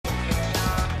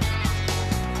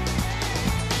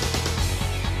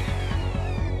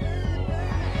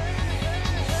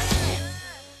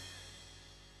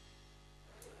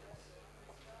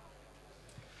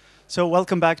So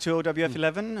welcome back to OWF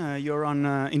 11. You're on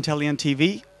Intelli'n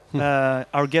TV.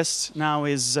 Our guest now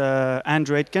is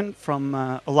Andrew Aitken from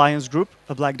Olliance Group,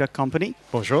 a Black Duck company.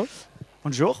 Bonjour.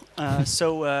 Bonjour.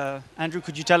 Andrew,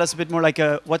 could you tell us a bit more, like,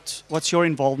 what's your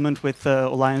involvement with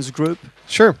Olliance Group?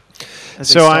 Sure.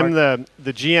 So I'm the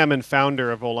GM and founder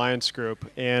of Olliance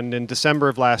Group, and in December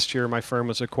of last year, my firm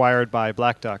was acquired by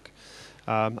Black Duck.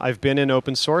 I've been in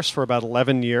open source for about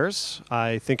 11 years.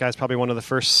 I think I was probably one of the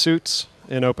first suits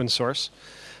in open source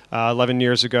 11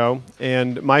 years ago.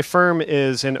 And my firm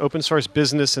is an open source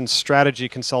business and strategy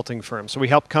consulting firm. So we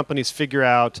help companies figure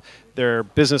out their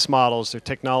business models, their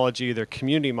technology, their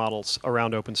community models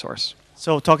around open source.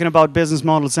 So talking about business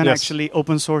models and Yes. actually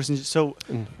open source. So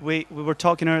we were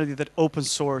talking earlier that open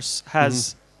source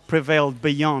has prevailed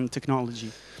beyond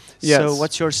technology. Yes. So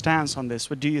what's your stance on this?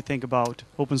 What do you think about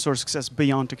open source success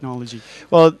beyond technology?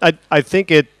 Well, I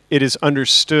think it is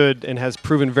understood and has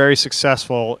proven very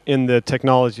successful in the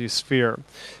technology sphere.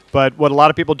 But what a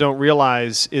lot of people don't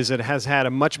realize is it has had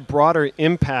a much broader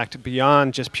impact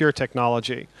beyond just pure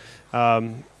technology.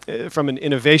 From an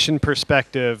innovation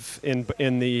perspective,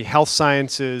 in the health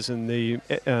sciences and the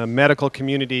medical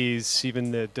communities,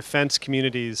 even the defense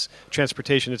communities,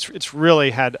 transportation, it's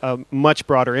really had a much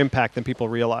broader impact than people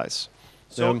realize.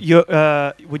 So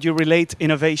would you relate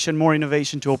more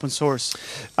innovation to open source?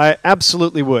 I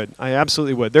absolutely would. I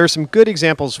absolutely would. There are some good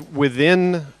examples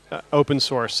within open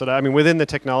source, within the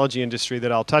technology industry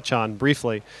that I'll touch on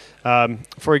briefly.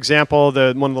 For example,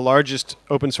 one of the largest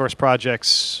open source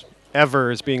projects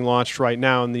ever is being launched right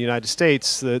now in the United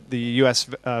States, the U.S.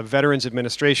 Veterans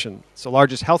Administration. It's the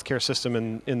largest healthcare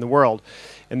system in the world.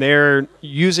 And they're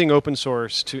using open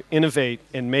source to innovate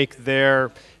and make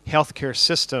their healthcare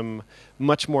system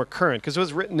much more current, because it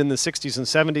was written in the 60s and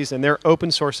 70s, and they're open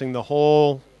sourcing the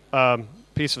whole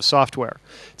piece of software.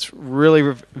 It's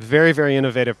really very, very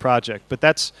innovative project. But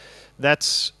that's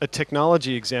a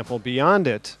technology example.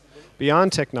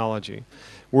 Beyond technology,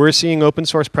 we're seeing open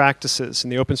source practices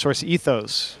and the open source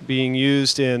ethos being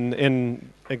used in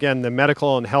again, the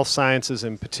medical and health sciences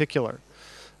in particular.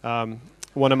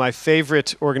 One of my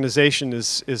favorite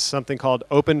organizations is something called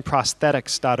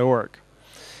openprosthetics.org.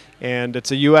 And it's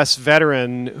a U.S.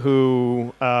 veteran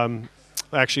who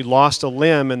actually lost a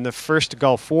limb in the first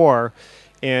Gulf War,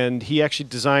 and he actually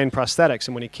designed prosthetics.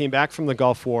 And when he came back from the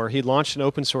Gulf War, he launched an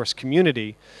open source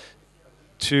community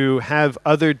to have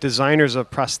other designers of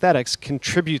prosthetics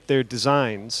contribute their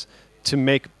designs to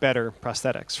make better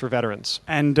prosthetics for veterans.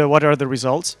 And what are the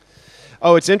results?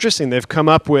 Oh, it's interesting. They've come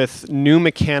up with new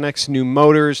mechanics, new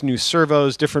motors, new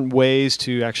servos, different ways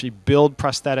to actually build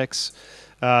prosthetics.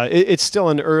 It's still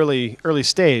an early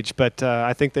stage, but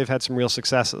I think they've had some real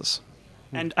successes.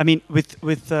 And I mean,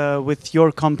 with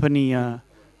your company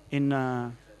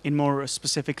in more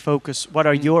specific focus, what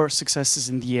are your successes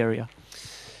in the area?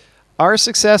 Our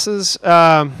successes,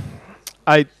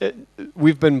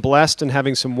 we've been blessed in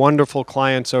having some wonderful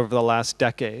clients over the last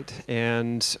decade.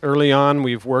 And early on,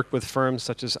 we've worked with firms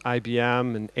such as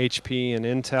IBM and HP and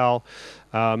Intel.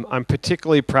 I'm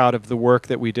particularly proud of the work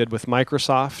that we did with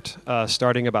Microsoft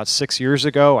starting about 6 years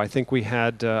ago. I think we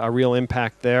had a real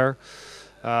impact there.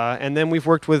 And then we've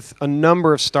worked with a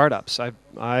number of startups.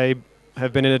 I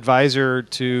have been an advisor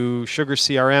to Sugar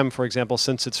CRM, for example,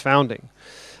 since its founding.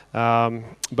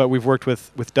 But we've worked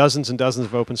with dozens and dozens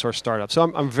of open source startups.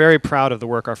 So I'm very proud of the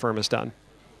work our firm has done.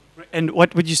 And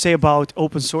what would you say about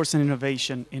open source and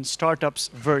innovation in startups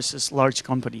versus large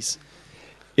companies?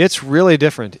 It's really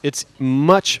different. It's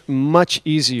much, much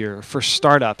easier for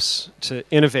startups to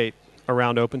innovate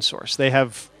around open source. They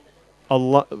have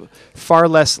far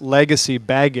less legacy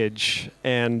baggage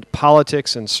and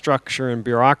politics and structure and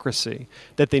bureaucracy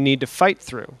that they need to fight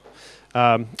through.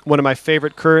 One of my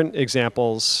favorite current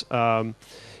examples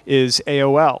is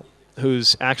AOL,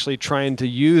 who's actually trying to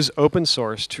use open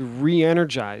source to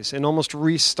re-energize and almost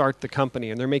restart the company,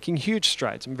 and they're making huge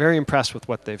strides. I'm very impressed with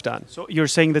what they've done. So you're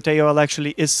saying that AOL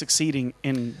actually is succeeding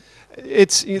in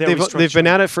they've been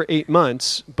at it for 8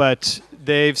 months, but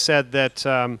they've said that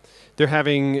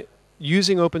they're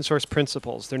using open source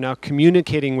principles. They're now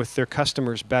communicating with their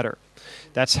customers better.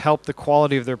 That's helped the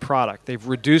quality of their product. They've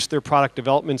reduced their product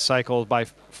development cycle by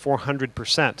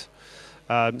 400%.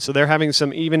 So they're having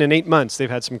even in 8 months,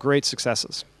 they've had some great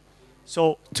successes.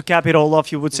 So to cap it all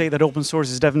off, you would say that open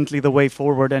source is definitely the way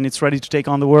forward and it's ready to take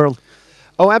on the world?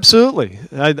 Oh, absolutely.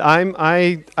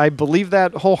 I believe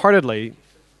that wholeheartedly.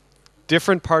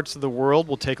 Different parts of the world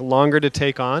will take longer to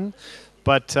take on,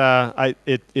 but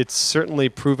it's certainly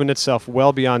proven itself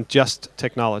well beyond just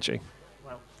technology.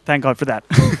 Well, thank God for that.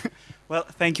 Well,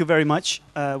 thank you very much.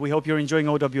 We hope you're enjoying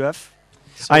OWF.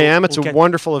 So I am. It's a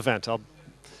wonderful event.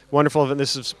 wonderful event.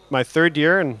 This is my 3rd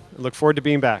year, and I look forward to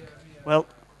being back. Well,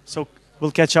 so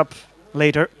we'll catch up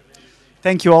later.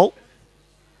 Thank you all.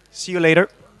 See you later.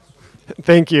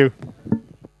 Thank you.